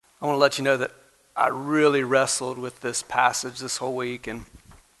I want to let you know that I really wrestled with this passage this whole week, and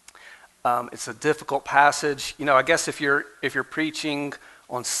it's a difficult passage. You know, I guess if you're preaching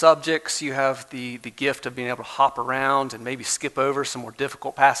on subjects, you have the gift of being able to hop around and maybe skip over some more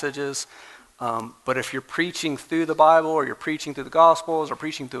difficult passages. But if you're preaching through the Bible, or you're preaching through the Gospels, or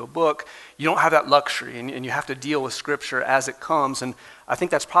preaching through a book, you don't have that luxury, and you have to deal with Scripture as it comes. And I think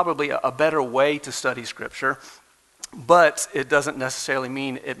that's probably a better way to study Scripture, but it doesn't necessarily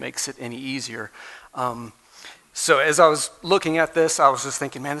mean it makes it any easier. So as I was looking at this, I was just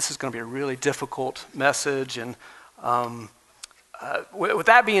thinking, man, this is going to be a really difficult message. And with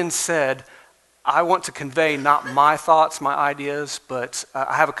that being said, I want to convey not my thoughts, my ideas, but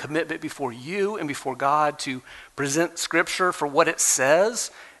I have a commitment before you and before God to present Scripture for what it says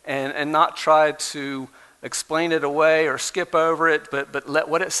and not try to explain it away or skip over it, but let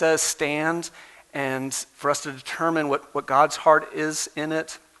what it says stand, and for us to determine what God's heart is in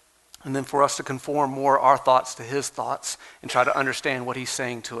it, and then for us to conform more our thoughts to his thoughts and try to understand what he's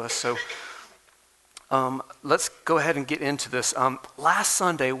saying to us. So let's go ahead and get into this. Last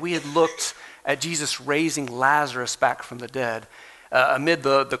Sunday, we had looked at Jesus raising Lazarus back from the dead amid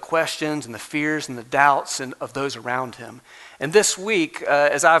the questions and the fears and the doubts of those around him. And this week,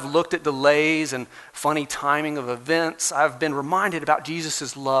 as I've looked at delays and funny timing of events, I've been reminded about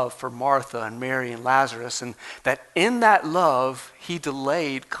Jesus' love for Martha and Mary and Lazarus, and that in that love, he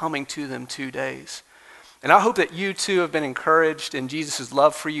delayed coming to them 2 days. And I hope that you too have been encouraged in Jesus'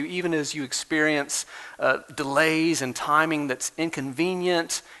 love for you, even as you experience delays and timing that's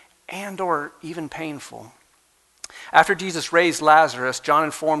inconvenient and or even painful. After Jesus raised Lazarus, John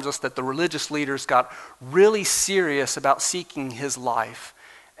informs us that the religious leaders got really serious about seeking his life.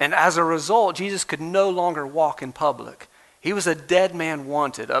 And as a result, Jesus could no longer walk in public. He was a dead man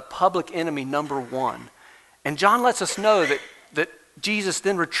wanted, a public enemy number one. And John lets us know that Jesus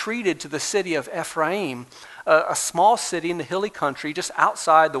then retreated to the city of Ephraim, a small city in the hilly country just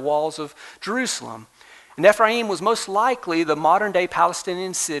outside the walls of Jerusalem. And Ephraim was most likely the modern-day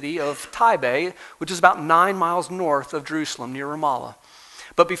Palestinian city of Tibeh, which is about 9 miles north of Jerusalem, near Ramallah.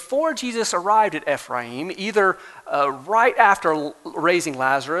 But before Jesus arrived at Ephraim, either right after raising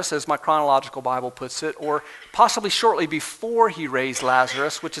Lazarus, as my chronological Bible puts it, or possibly shortly before he raised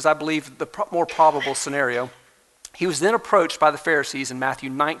Lazarus, which is, I believe, the more probable scenario, he was then approached by the Pharisees in Matthew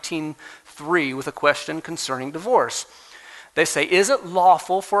 19:3 with a question concerning divorce. They say, is it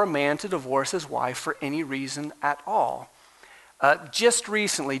lawful for a man to divorce his wife for any reason at all? Just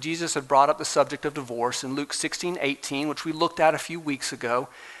recently, Jesus had brought up the subject of divorce in Luke 16:18, which we looked at a few weeks ago.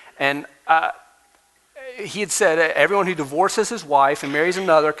 And he had said, everyone who divorces his wife and marries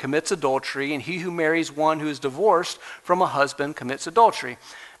another commits adultery, and he who marries one who is divorced from a husband commits adultery.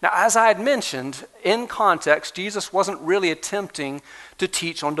 Now, as I had mentioned, in context, Jesus wasn't really attempting to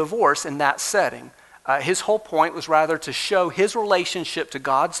teach on divorce in that setting. His whole point was rather to show his relationship to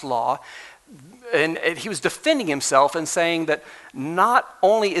God's law, and he was defending himself and saying that not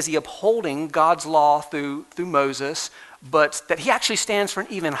only is he upholding God's law through Moses, but that he actually stands for an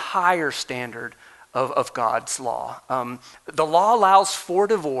even higher standard of God's law. The law allows for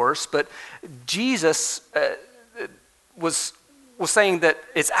divorce, but Jesus was saying that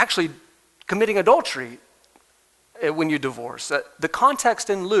it's actually committing adultery when you divorce. The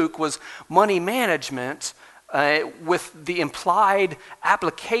context in Luke was money management, with the implied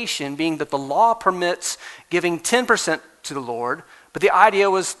application being that the law permits giving 10% to the Lord, but the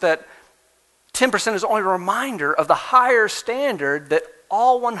idea was that 10% is only a reminder of the higher standard that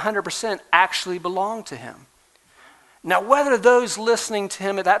all 100% actually belong to him. Now, whether those listening to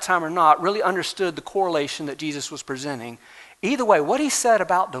him at that time or not really understood the correlation that Jesus was presenting, either way, what he said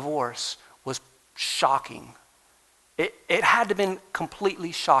about divorce was shocking. It had to have been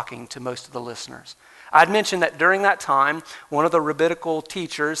completely shocking to most of the listeners. I'd mentioned that during that time, one of the rabbinical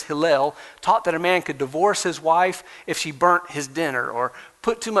teachers, Hillel, taught that a man could divorce his wife if she burnt his dinner or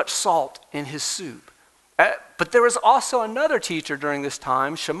put too much salt in his soup. But there was also another teacher during this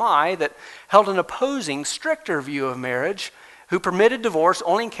time, Shammai, that held an opposing, stricter view of marriage, who permitted divorce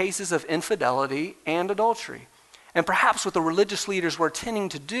only in cases of infidelity and adultery. And perhaps what the religious leaders were intending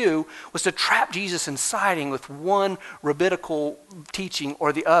to do was to trap Jesus in siding with one rabbinical teaching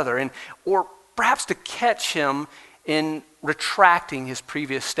or the other, or perhaps to catch him in retracting his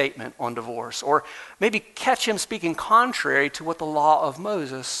previous statement on divorce, or maybe catch him speaking contrary to what the law of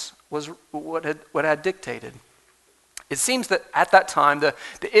Moses was what had dictated. It seems that at that time, the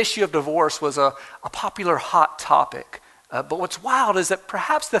issue of divorce was a popular hot topic. But what's wild is that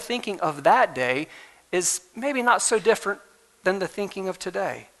perhaps the thinking of that day is maybe not so different than the thinking of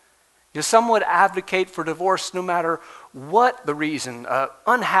today. You know, some would advocate for divorce no matter what the reason,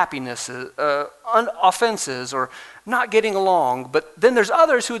 unhappiness, offenses, or not getting along. But then there's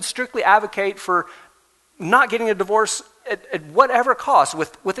others who would strictly advocate for not getting a divorce at whatever cost,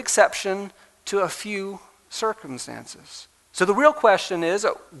 with exception to a few circumstances. So the real question is,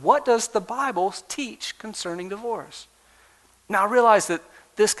 what does the Bible teach concerning divorce? Now, I realize that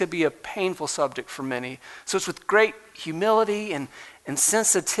this could be a painful subject for many, so it's with great humility and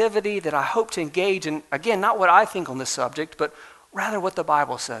sensitivity that I hope to engage in, again, not what I think on this subject, but rather what the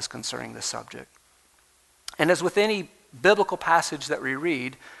Bible says concerning this subject. And as with any biblical passage that we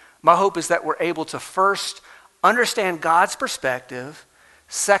read, my hope is that we're able to first understand God's perspective,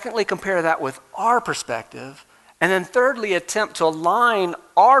 secondly, compare that with our perspective, and then thirdly, attempt to align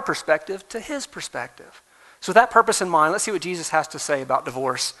our perspective to his perspective. So with that purpose in mind, let's see what Jesus has to say about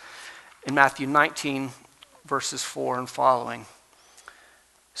divorce in Matthew 19, verses 4 and following.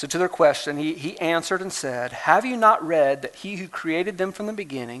 So to their question, he answered and said, "Have you not read that he who created them from the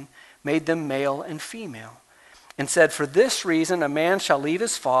beginning made them male and female? And said, for this reason a man shall leave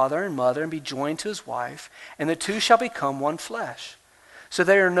his father and mother and be joined to his wife, and the two shall become one flesh. So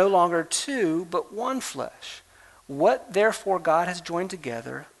they are no longer two, but one flesh. What therefore God has joined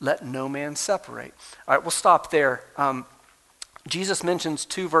together, let no man separate." All right, we'll stop there. Jesus mentions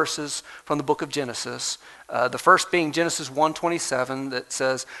two verses from the book of Genesis. The first being Genesis 1:27 that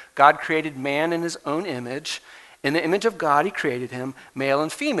says, God created man in his own image. In the image of God he created him, male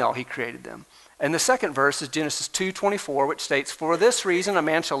and female he created them. And the second verse is Genesis 2:24, which states, "For this reason a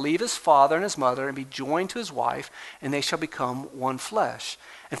man shall leave his father and his mother and be joined to his wife, and they shall become one flesh."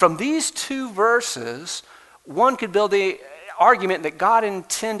 And from these two verses, one could build the argument that God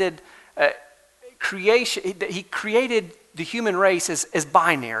intended creation, that he created the human race as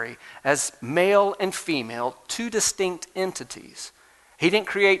binary, as male and female, two distinct entities. He didn't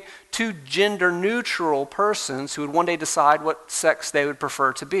create two gender-neutral persons who would one day decide what sex they would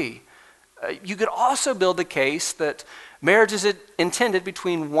prefer to be. You could also build the case that marriage is intended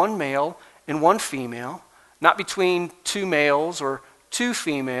between one male and one female, not between two males or two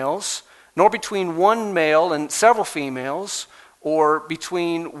females, nor between one male and several females, or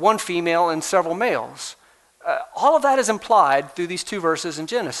between one female and several males. All of that is implied through these two verses in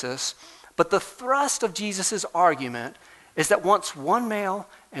Genesis, but the thrust of Jesus' argument is that once one male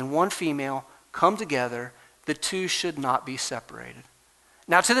and one female come together, the two should not be separated.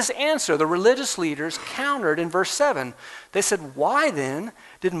 Now, to this answer, the religious leaders countered in verse 7. They said, "Why then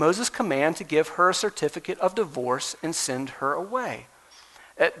did Moses command to give her a certificate of divorce and send her away?"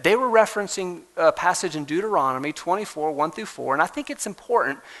 They were referencing a passage in Deuteronomy 24, 1 through 4, and I think it's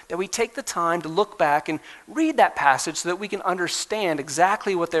important that we take the time to look back and read that passage so that we can understand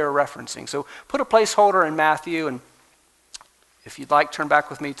exactly what they were referencing. So put a placeholder in Matthew, and if you'd like, turn back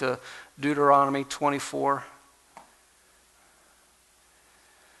with me to Deuteronomy 24.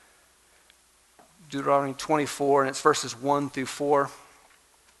 Deuteronomy 24, and it's verses 1 through 4.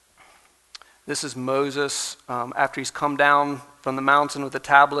 This is Moses after he's come down from the mountain with the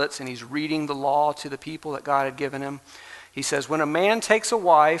tablets and he's reading the law to the people that God had given him. He says, "When a man takes a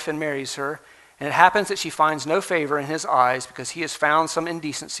wife and marries her, and it happens that she finds no favor in his eyes because he has found some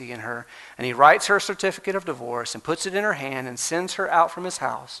indecency in her, and he writes her a certificate of divorce and puts it in her hand and sends her out from his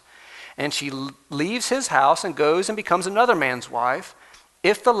house, and she leaves his house and goes and becomes another man's wife,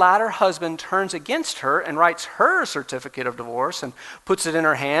 if the latter husband turns against her and writes her a certificate of divorce and puts it in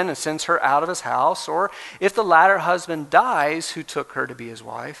her hand and sends her out of his house, or if the latter husband dies who took her to be his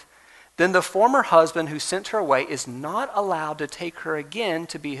wife, then the former husband who sent her away is not allowed to take her again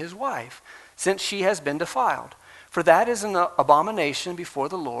to be his wife, since she has been defiled. For that is an abomination before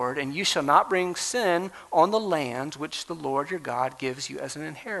the Lord, and you shall not bring sin on the land which the Lord your God gives you as an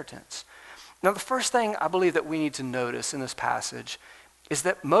inheritance." Now, the first thing I believe that we need to notice in this passage is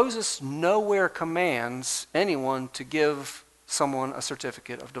that Moses nowhere commands anyone to give someone a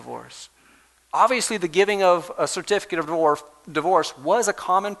certificate of divorce. Obviously, the giving of a certificate of divorce was a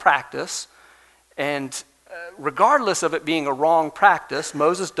common practice, and regardless of it being a wrong practice,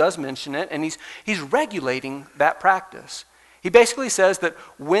 Moses does mention it, and he's regulating that practice. He basically says that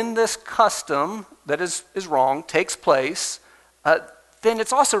when this custom that is wrong takes place, then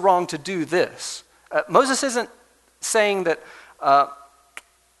it's also wrong to do this. Moses isn't saying that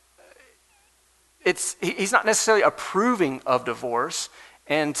he's not necessarily approving of divorce,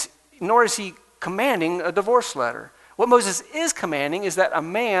 and nor is he commanding a divorce letter. What Moses is commanding is that a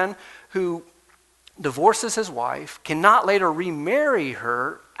man who divorces his wife cannot later remarry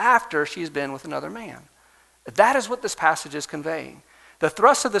her after she's been with another man. That is what this passage is conveying. The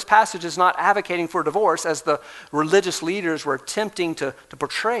thrust of this passage is not advocating for divorce as the religious leaders were attempting to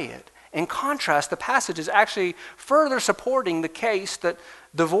portray it. In contrast, the passage is actually further supporting the case that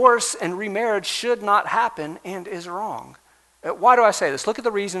divorce and remarriage should not happen and is wrong. Why do I say this? Look at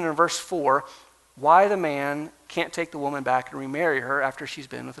the reason in verse 4 why the man can't take the woman back and remarry her after she's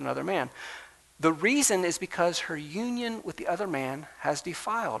been with another man. The reason is because her union with the other man has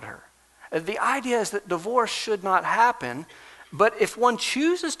defiled her. The idea is that divorce should not happen, but if one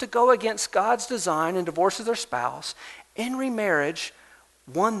chooses to go against God's design and divorces their spouse, in remarriage,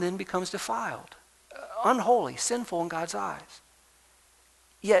 one then becomes defiled, unholy, sinful in God's eyes.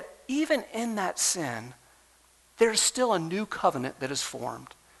 Yet, even in that sin, there's still a new covenant that is formed.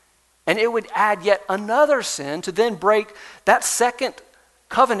 And it would add yet another sin to then break that second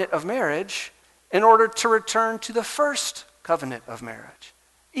covenant of marriage in order to return to the first covenant of marriage.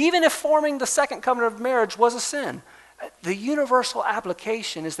 Even if forming the second covenant of marriage was a sin, the universal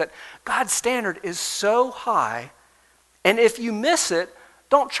application is that God's standard is so high, and if you miss it,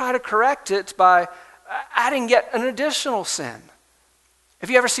 don't try to correct it by adding yet an additional sin. Have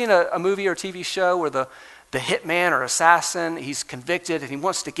you ever seen a movie or TV show where the hitman or assassin, he's convicted and he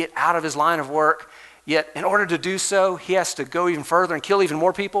wants to get out of his line of work, yet in order to do so, he has to go even further and kill even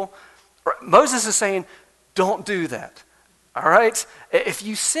more people? Moses is saying, don't do that. All right? If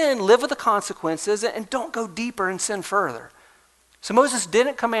you sin, live with the consequences and don't go deeper and sin further. So Moses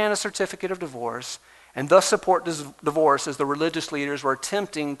didn't command a certificate of divorce and thus support divorce as the religious leaders were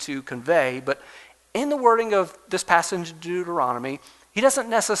attempting to convey. But in the wording of this passage in Deuteronomy, he doesn't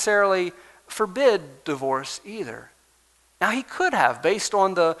necessarily forbid divorce either. Now he could have, based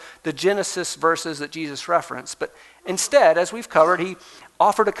on the Genesis verses that Jesus referenced, but instead, as we've covered, he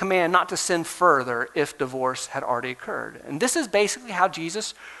offered a command not to sin further if divorce had already occurred. And this is basically how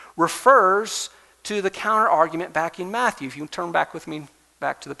Jesus refers to the counter argument back in Matthew. If you turn back with me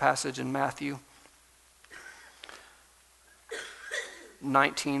back to the passage in Matthew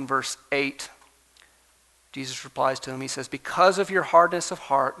 19, verse 8. Jesus replies to him, he says, because of your hardness of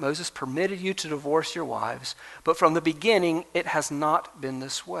heart, Moses permitted you to divorce your wives, but from the beginning it has not been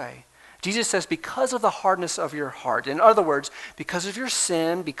this way. Jesus says, because of the hardness of your heart, in other words, because of your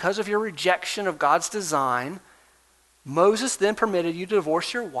sin, because of your rejection of God's design, Moses then permitted you to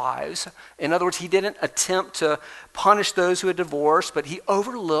divorce your wives. In other words, he didn't attempt to punish those who had divorced, but he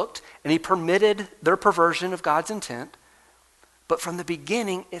overlooked and he permitted their perversion of God's intent. But from the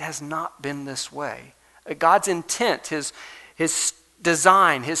beginning, it has not been this way. God's intent, his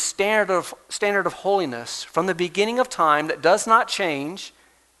design, his standard of holiness from the beginning of time that does not change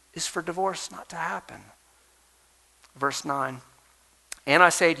is for divorce not to happen. Verse 9, and I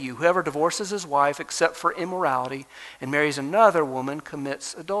say to you, whoever divorces his wife except for immorality and marries another woman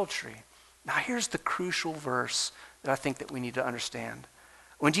commits adultery. Now here's the crucial verse that I think that we need to understand.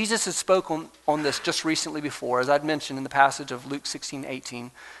 When Jesus had spoken on this just recently before, as I'd mentioned in the passage of Luke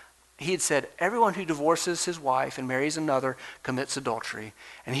 16:18, he had said, everyone who divorces his wife and marries another commits adultery.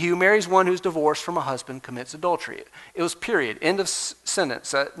 And he who marries one who's divorced from a husband commits adultery. It was period, end of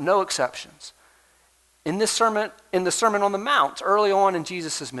sentence, no exceptions. In the Sermon on the Mount, early on in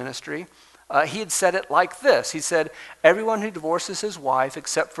Jesus' ministry, he had said it like this. He said, everyone who divorces his wife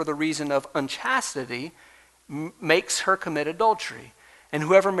except for the reason of unchastity makes her commit adultery. And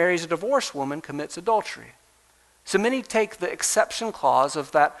whoever marries a divorced woman commits adultery. So many take the exception clause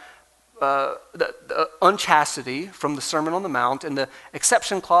of that the unchastity from the Sermon on the Mount and the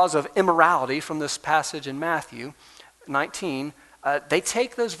exception clause of immorality from this passage in Matthew 19, they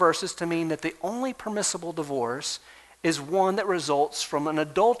take those verses to mean that the only permissible divorce is one that results from an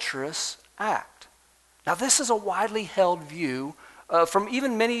adulterous act. Now this is a widely held view from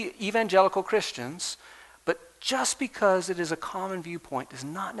even many evangelical Christians, but just because it is a common viewpoint does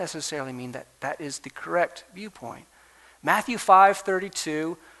not necessarily mean that that is the correct viewpoint. Matthew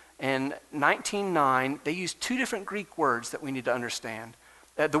 5:32 and 19:9, they use two different Greek words that we need to understand.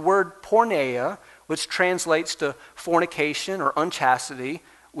 The word porneia, which translates to fornication or unchastity,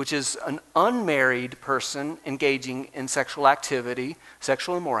 which is an unmarried person engaging in sexual activity,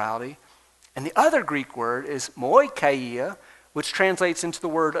 sexual immorality. And the other Greek word is moikaia, which translates into the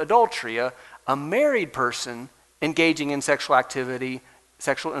word adultery, a married person engaging in sexual activity,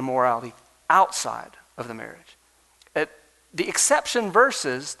 sexual immorality outside of the marriage. The exception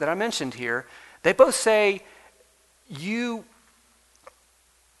verses that I mentioned here, they both say the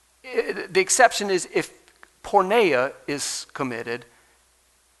exception is if porneia is committed,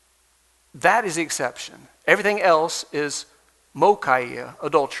 that is the exception. Everything else is mokaia,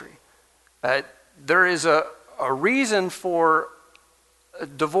 adultery. There is a reason for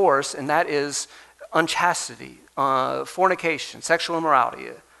divorce, and that is unchastity, fornication, sexual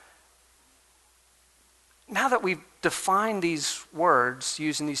immorality. now that we've defined these words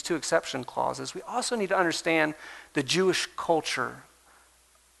using these two exception clauses, we also need to understand the Jewish culture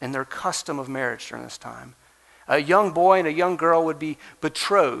and their custom of marriage during this time. A young boy and a young girl would be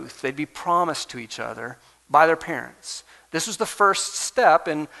betrothed. They'd be promised to each other by their parents. This was the first step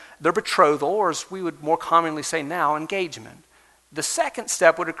in their betrothal, or as we would more commonly say now, engagement. The second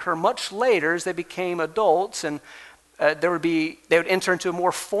step would occur much later as they became adults, and they would enter into a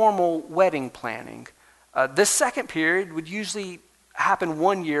more formal wedding planning. This second period would usually happen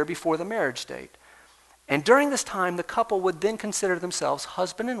 1 year before the marriage date. And during this time, the couple would then consider themselves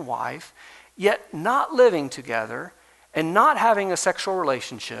husband and wife, yet not living together and not having a sexual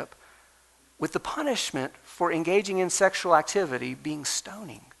relationship, with the punishment for engaging in sexual activity being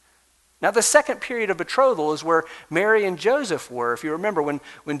stoning. Now, the second period of betrothal is where Mary and Joseph were. If you remember,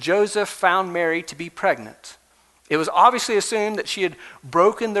 when Joseph found Mary to be pregnant, it was obviously assumed that she had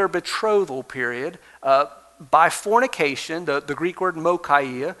broken their betrothal period by fornication, the Greek word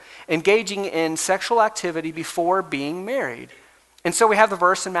mokaia, engaging in sexual activity before being married. And so we have the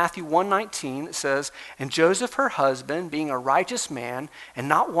verse in Matthew 1:19 that says, "And Joseph, her husband, being a righteous man and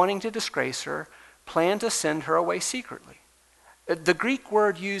not wanting to disgrace her, planned to send her away secretly." The Greek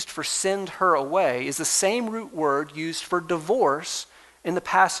word used for send her away is the same root word used for divorce in the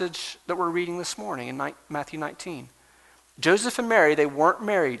passage that we're reading this morning in Matthew 19. Joseph and Mary, they weren't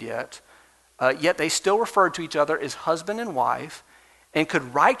married yet, yet they still referred to each other as husband and wife and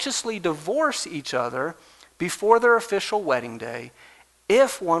could righteously divorce each other before their official wedding day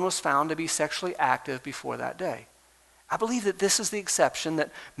if one was found to be sexually active before that day. I believe that this is the exception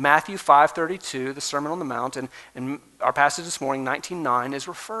that Matthew 5:32, the Sermon on the Mount, and our passage this morning, 19:9, is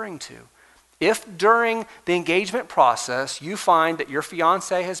referring to. If during the engagement process you find that your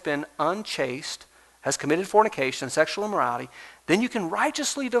fiancé has been unchaste, has committed fornication, sexual immorality, then you can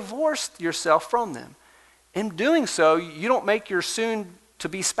righteously divorce yourself from them. In doing so, you don't make your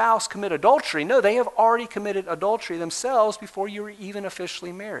soon-to-be spouse commit adultery. No, they have already committed adultery themselves before you were even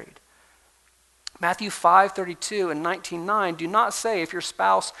officially married. Matthew 5:32 and 19:9 do not say if your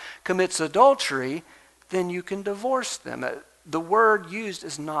spouse commits adultery, then you can divorce them. The word used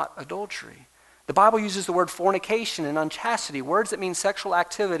is not adultery. The Bible uses the word fornication and unchastity, words that mean sexual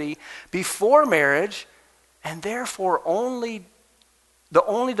activity before marriage, and therefore the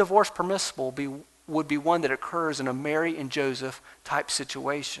only divorce permissible would be one that occurs in a Mary and Joseph type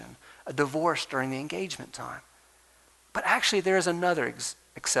situation, a divorce during the engagement time. But actually there is another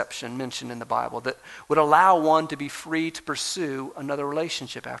exception mentioned in the Bible that would allow one to be free to pursue another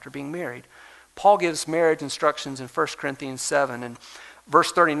relationship after being married. Paul gives marriage instructions in 1 Corinthians 7, and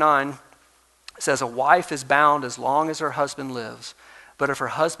verse 39 says, "A wife is bound as long as her husband lives, but if her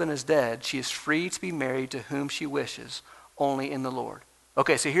husband is dead, she is free to be married to whom she wishes, only in the Lord."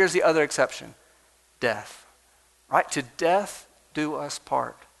 Okay, so here's the other exception, death. Right? To death do us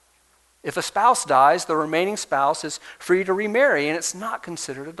part. If a spouse dies, the remaining spouse is free to remarry, and it's not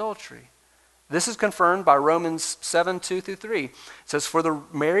considered adultery. This is confirmed by Romans 7:2-3. It says, "For the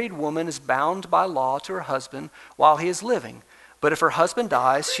married woman is bound by law to her husband while he is living. But if her husband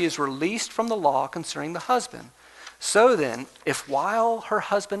dies, she is released from the law concerning the husband. So then, if while her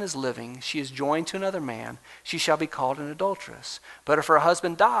husband is living, she is joined to another man, she shall be called an adulteress. But if her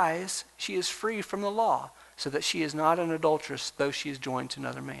husband dies, she is free from the law, so that she is not an adulteress, though she is joined to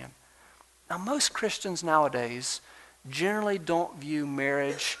another man." Now, most Christians nowadays generally don't view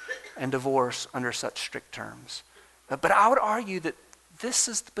marriage and divorce under such strict terms. But I would argue that this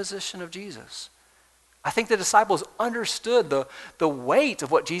is the position of Jesus. I think the disciples understood the weight of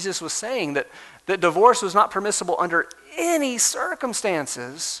what Jesus was saying, that divorce was not permissible under any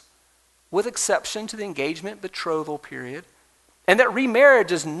circumstances, with exception to the engagement betrothal period, and that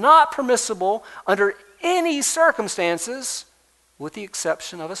remarriage is not permissible under any circumstances, with the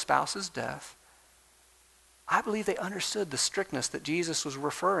exception of a spouse's death. I believe they understood the strictness that Jesus was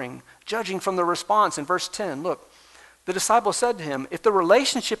referring, judging from the response in verse 10. Look, the disciples said to him, "If the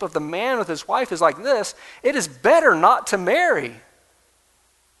relationship of the man with his wife is like this, it is better not to marry."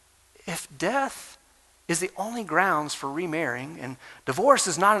 If death is the only grounds for remarrying, and divorce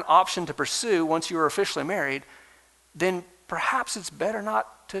is not an option to pursue once you are officially married, then perhaps it's better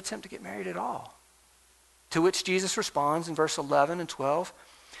not to attempt to get married at all. To which Jesus responds in verse 11 and 12,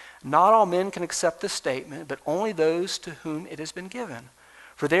 "Not all men can accept this statement, but only those to whom it has been given.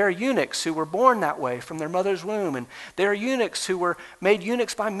 For there are eunuchs who were born that way from their mother's womb, and there are eunuchs who were made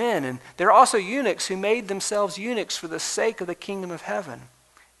eunuchs by men, and there are also eunuchs who made themselves eunuchs for the sake of the kingdom of heaven.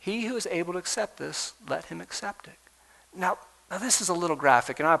 He who is able to accept this, let him accept it." Now this is a little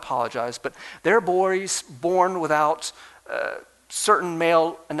graphic, and I apologize, but there are boys born without certain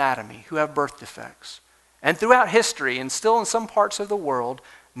male anatomy who have birth defects. And throughout history, and still in some parts of the world,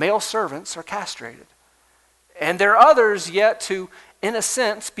 male servants are castrated. And there are others yet who, in a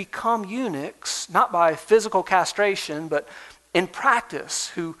sense, become eunuchs, not by physical castration, but in practice,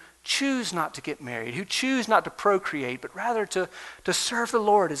 who choose not to get married, who choose not to procreate, but rather to serve the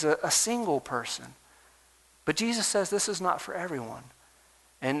Lord as a single person. But Jesus says this is not for everyone.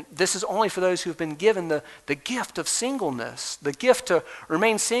 And this is only for those who have been given the gift of singleness, the gift to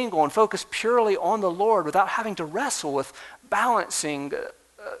remain single and focus purely on the Lord without having to wrestle with balancing,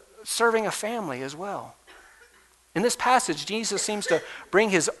 serving a family as well. In this passage, Jesus seems to bring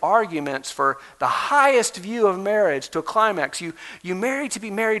his arguments for the highest view of marriage to a climax. You marry to be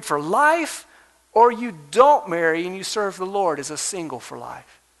married for life, or you don't marry and you serve the Lord as a single for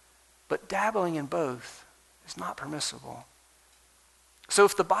life. But dabbling in both is not permissible. So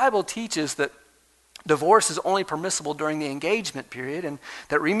if the Bible teaches that divorce is only permissible during the engagement period and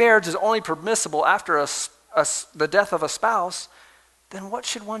that remarriage is only permissible after the death of a spouse, then what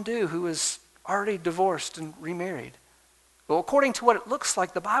should one do who is already divorced and remarried? Well, according to what it looks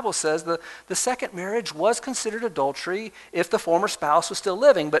like, the Bible says the second marriage was considered adultery if the former spouse was still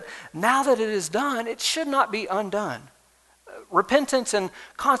living. But now that it is done, it should not be undone. Repentance and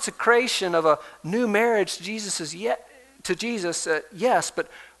consecration of a new marriage to Jesus, yes, but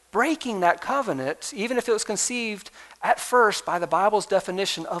breaking that covenant, even if it was conceived at first by the Bible's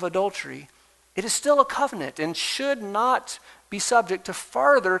definition of adultery, it is still a covenant and should not be subject to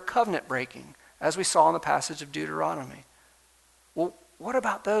further covenant breaking, as we saw in the passage of Deuteronomy. Well, what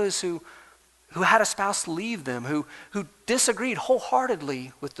about those who had a spouse leave them, who disagreed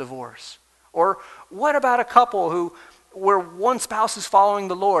wholeheartedly with divorce? Or what about a couple where one spouse is following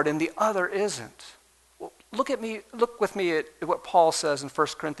the Lord and the other isn't? Well, look with me at what Paul says in 1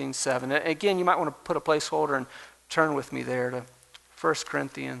 Corinthians 7. Again, you might want to put a placeholder and turn with me there to 1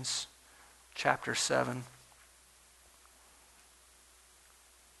 Corinthians chapter 7.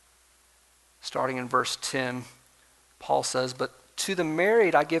 Starting in verse 10, Paul says, "But to the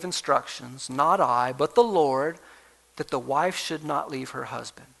married I give instructions, not I, but the Lord, that the wife should not leave her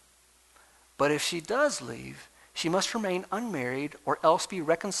husband. But if she does leave, she must remain unmarried or else be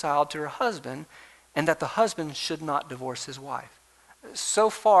reconciled to her husband, and that the husband should not divorce his wife."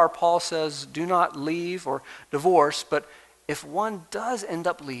 So far, Paul says, do not leave or divorce, but if one does end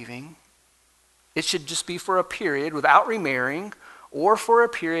up leaving, it should just be for a period without remarrying, or for a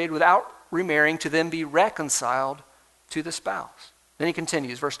period without remarrying to then be reconciled to the spouse. Then he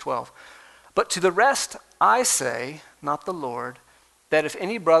continues, verse 12. "But to the rest I say, not the Lord, that if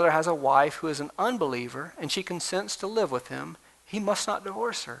any brother has a wife who is an unbeliever and she consents to live with him, he must not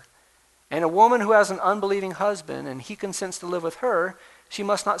divorce her. And a woman who has an unbelieving husband and he consents to live with her, she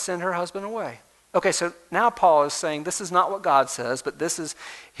must not send her husband away." Okay, so now Paul is saying this is not what God says, but this is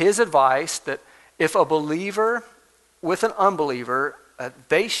his advice that if a believer with an unbeliever,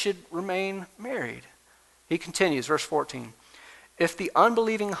 they should remain married. He continues, verse 14. "If the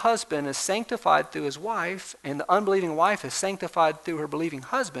unbelieving husband is sanctified through his wife, and the unbelieving wife is sanctified through her believing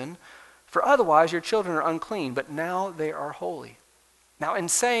husband, for otherwise your children are unclean, but now they are holy." Now, in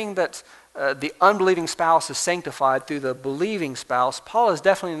saying that the unbelieving spouse is sanctified through the believing spouse, Paul is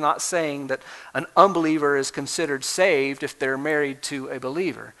definitely not saying that an unbeliever is considered saved if they're married to a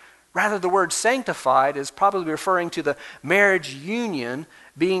believer. Rather, the word sanctified is probably referring to the marriage union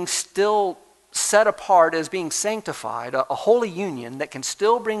being still set apart as being sanctified, a holy union that can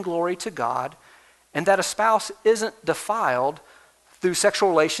still bring glory to God, and that a spouse isn't defiled through sexual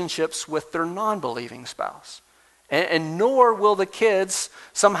relationships with their non-believing spouse. And nor will the kids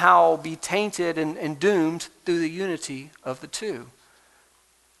somehow be tainted and doomed through the unity of the two.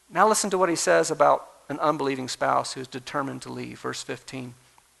 Now listen to what he says about an unbelieving spouse who is determined to leave. Verse 15.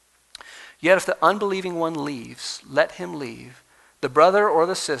 "Yet if the unbelieving one leaves, let him leave. The brother or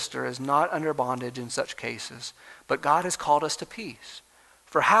the sister is not under bondage in such cases, but God has called us to peace.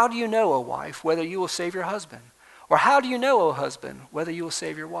 For how do you know, O wife, whether you will save your husband? Or how do you know, O husband, whether you will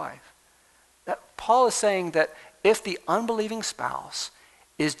save your wife?" Paul is saying that if the unbelieving spouse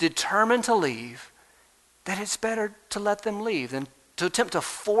is determined to leave, that it's better to let them leave than to attempt to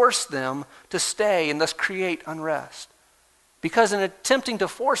force them to stay and thus create unrest. Because in attempting to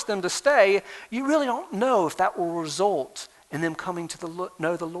force them to stay, you really don't know if that will result in them coming to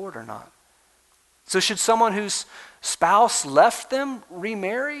know the Lord or not. So should someone whose spouse left them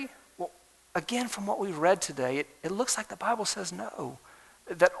remarry? Well, again, from what we've read today, it looks like the Bible says no.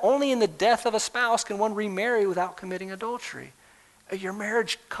 That only in the death of a spouse can one remarry without committing adultery. Your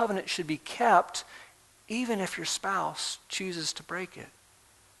marriage covenant should be kept even if your spouse chooses to break it.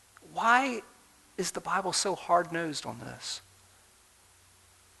 Why is the Bible so hard-nosed on this?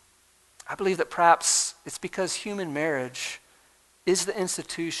 I believe that perhaps it's because human marriage is the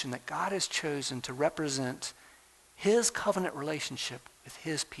institution that God has chosen to represent his covenant relationship with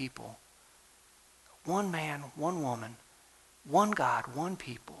his people. One man, one woman, one God, one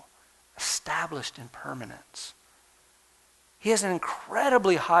people, established in permanence. He has an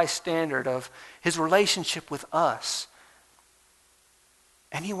incredibly high standard of his relationship with us.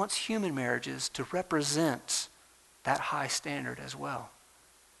 And he wants human marriages to represent that high standard as well.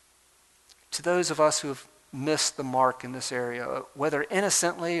 To those of us who have missed the mark in this area, whether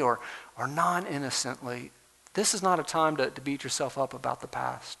innocently or non-innocently, this is not a time to beat yourself up about the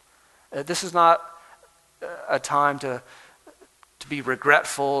past. This is not a time to be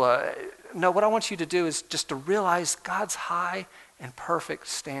regretful. No, what I want you to do is just to realize God's high and perfect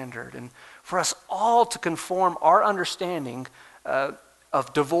standard, and for us all to conform our understanding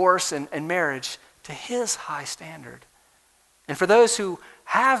of divorce and marriage to his high standard. And for those who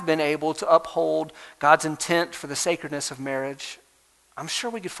have been able to uphold God's intent for the sacredness of marriage, I'm sure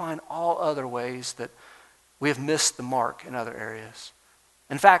we could find all other ways that we have missed the mark in other areas.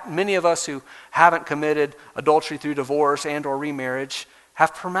 In fact, many of us who haven't committed adultery through divorce and or remarriage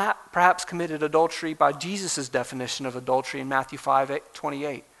have perhaps committed adultery by Jesus' definition of adultery in Matthew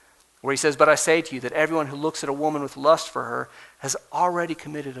 5:28, where he says, "But I say to you that everyone who looks at a woman with lust for her has already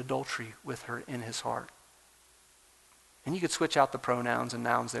committed adultery with her in his heart." And you could switch out the pronouns and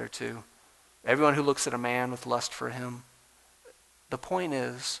nouns there too. Everyone who looks at a man with lust for him. The point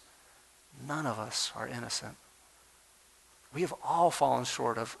is, none of us are innocent. We have all fallen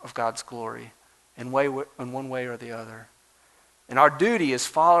short of God's glory in one way or the other. And our duty as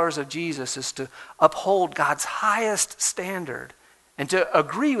followers of Jesus is to uphold God's highest standard and to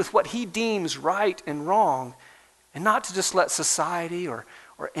agree with what he deems right and wrong, and not to just let society or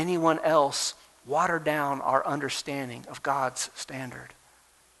anyone else water down our understanding of God's standard.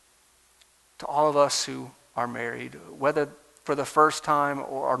 To all of us who are married, whether for the first time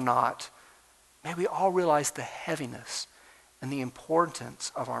or not, may we all realize the heaviness and the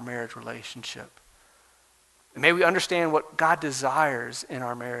importance of our marriage relationship. And may we understand what God desires in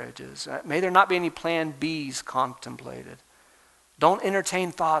our marriages. May there not be any plan Bs contemplated. Don't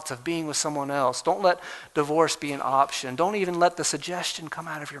entertain thoughts of being with someone else. Don't let divorce be an option. Don't even let the suggestion come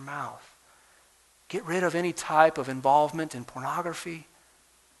out of your mouth. Get rid of any type of involvement in pornography.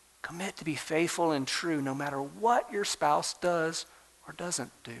 Commit to be faithful and true no matter what your spouse does or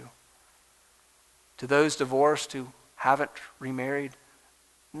doesn't do. To those divorced who haven't remarried,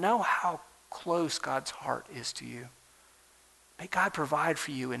 know how close God's heart is to you. May God provide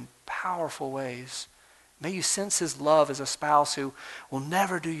for you in powerful ways. May you sense his love as a spouse who will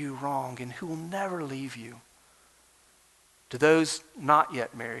never do you wrong and who will never leave you. To those not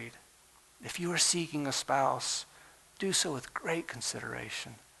yet married, if you are seeking a spouse, do so with great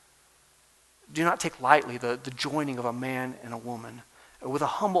consideration. Do not take lightly the joining of a man and a woman. With a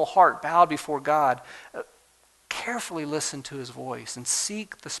humble heart bowed before God, carefully listen to his voice and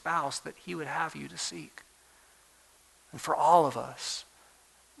seek the spouse that he would have you to seek. And for all of us,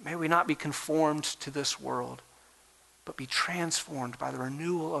 may we not be conformed to this world, but be transformed by the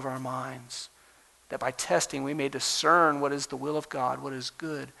renewal of our minds, that by testing we may discern what is the will of God, what is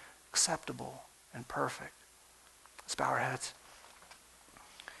good, acceptable, and perfect. Let's bow our heads.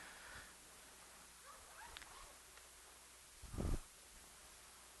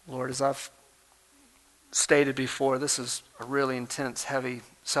 Lord, as I've stated before, this is a really intense, heavy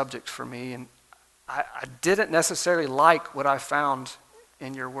subject for me, and I didn't necessarily like what I found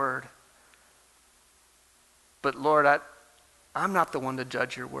in your word. But Lord, I'm not the one to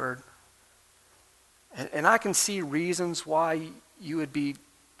judge your word. And I can see reasons why you would be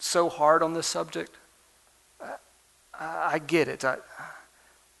so hard on this subject. I get it.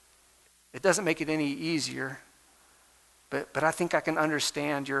 It doesn't make it any easier. But I think I can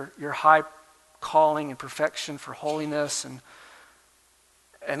understand your high calling and perfection for holiness.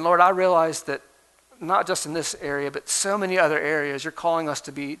 And Lord, I realize that not just in this area, but so many other areas, you're calling us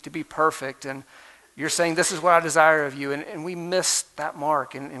to be perfect. And you're saying, this is what I desire of you. And we miss that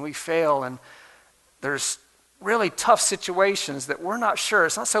mark and we fail. And there's really tough situations that we're not sure.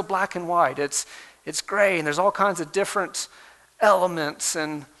 It's not so black and white. It's gray, and there's all kinds of different elements.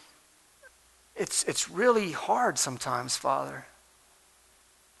 And it's really hard sometimes, Father.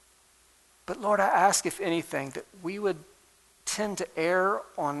 But Lord, I ask, if anything, that we would tend to err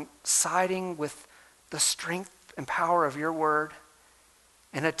on siding with the strength and power of your word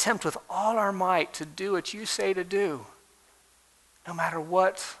and attempt with all our might to do what you say to do, no matter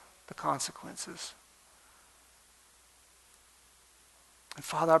what the consequences. And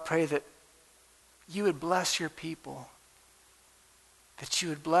Father, I pray that you would bless your people, that you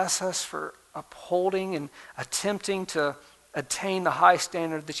would bless us for upholding and attempting to attain the high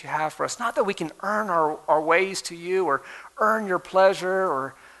standard that you have for us. Not that we can earn our ways to you or earn your pleasure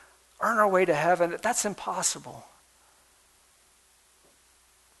or earn our way to heaven. That's impossible.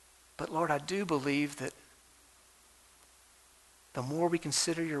 But Lord, I do believe that the more we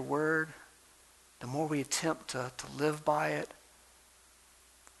consider your word, the more we attempt to live by it,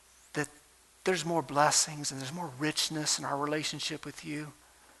 that there's more blessings and there's more richness in our relationship with you.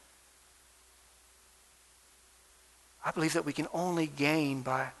 I believe that we can only gain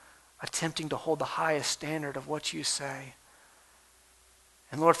by attempting to hold the highest standard of what you say.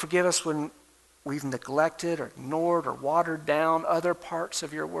 And Lord, forgive us when we've neglected or ignored or watered down other parts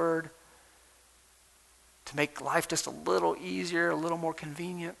of your word to make life just a little easier, a little more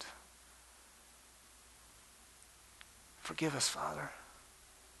convenient. Forgive us, Father.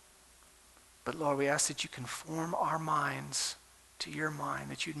 But Lord, we ask that you conform our minds to your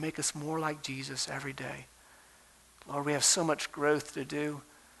mind, that you'd make us more like Jesus every day. Lord, we have so much growth to do,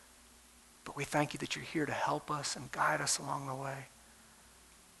 but we thank you that you're here to help us and guide us along the way.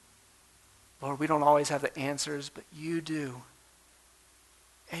 Lord, we don't always have the answers, but you do.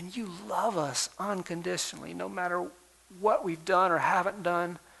 And you love us unconditionally, no matter what we've done or haven't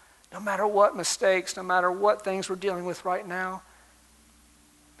done, no matter what mistakes, no matter what things we're dealing with right now.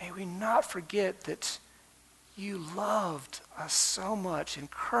 May we not forget that you loved us so much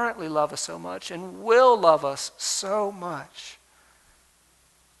and currently love us so much and will love us so much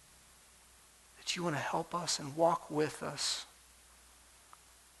that you want to help us and walk with us.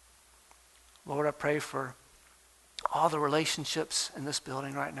 Lord, I pray for all the relationships in this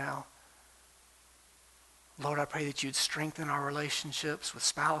building right now. Lord, I pray that you'd strengthen our relationships with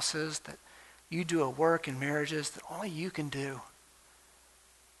spouses, that you do a work in marriages that only you can do.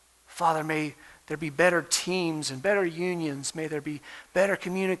 Father, may there be better teams and better unions. May there be better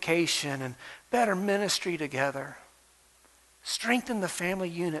communication and better ministry together. Strengthen the family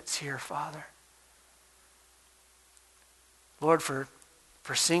units here, Father. Lord, for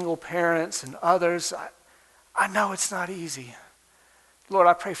single parents and others, I know it's not easy. Lord,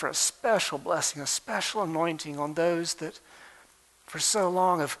 I pray for a special blessing, a special anointing on those that for so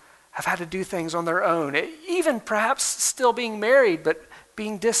long have had to do things on their own, even perhaps still being married, but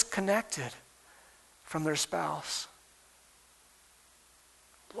being disconnected from their spouse.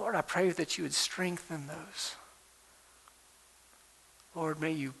 Lord, I pray that you would strengthen those. Lord,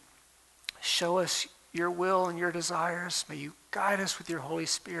 may you show us your will and your desires. May you guide us with your Holy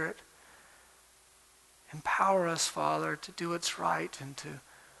Spirit. Empower us, Father, to do what's right and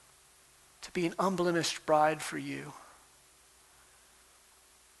to be an unblemished bride for you.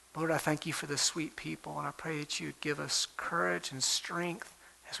 Lord, I thank you for the sweet people, and I pray that you would give us courage and strength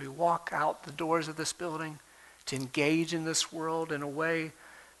as we walk out the doors of this building to engage in this world in a way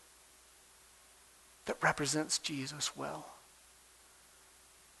that represents Jesus well.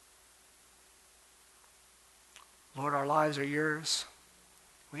 Lord, our lives are yours.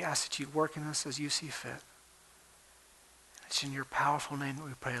 We ask that you'd work in us as you see fit. It's in your powerful name that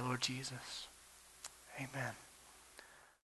we pray, Lord Jesus. Amen.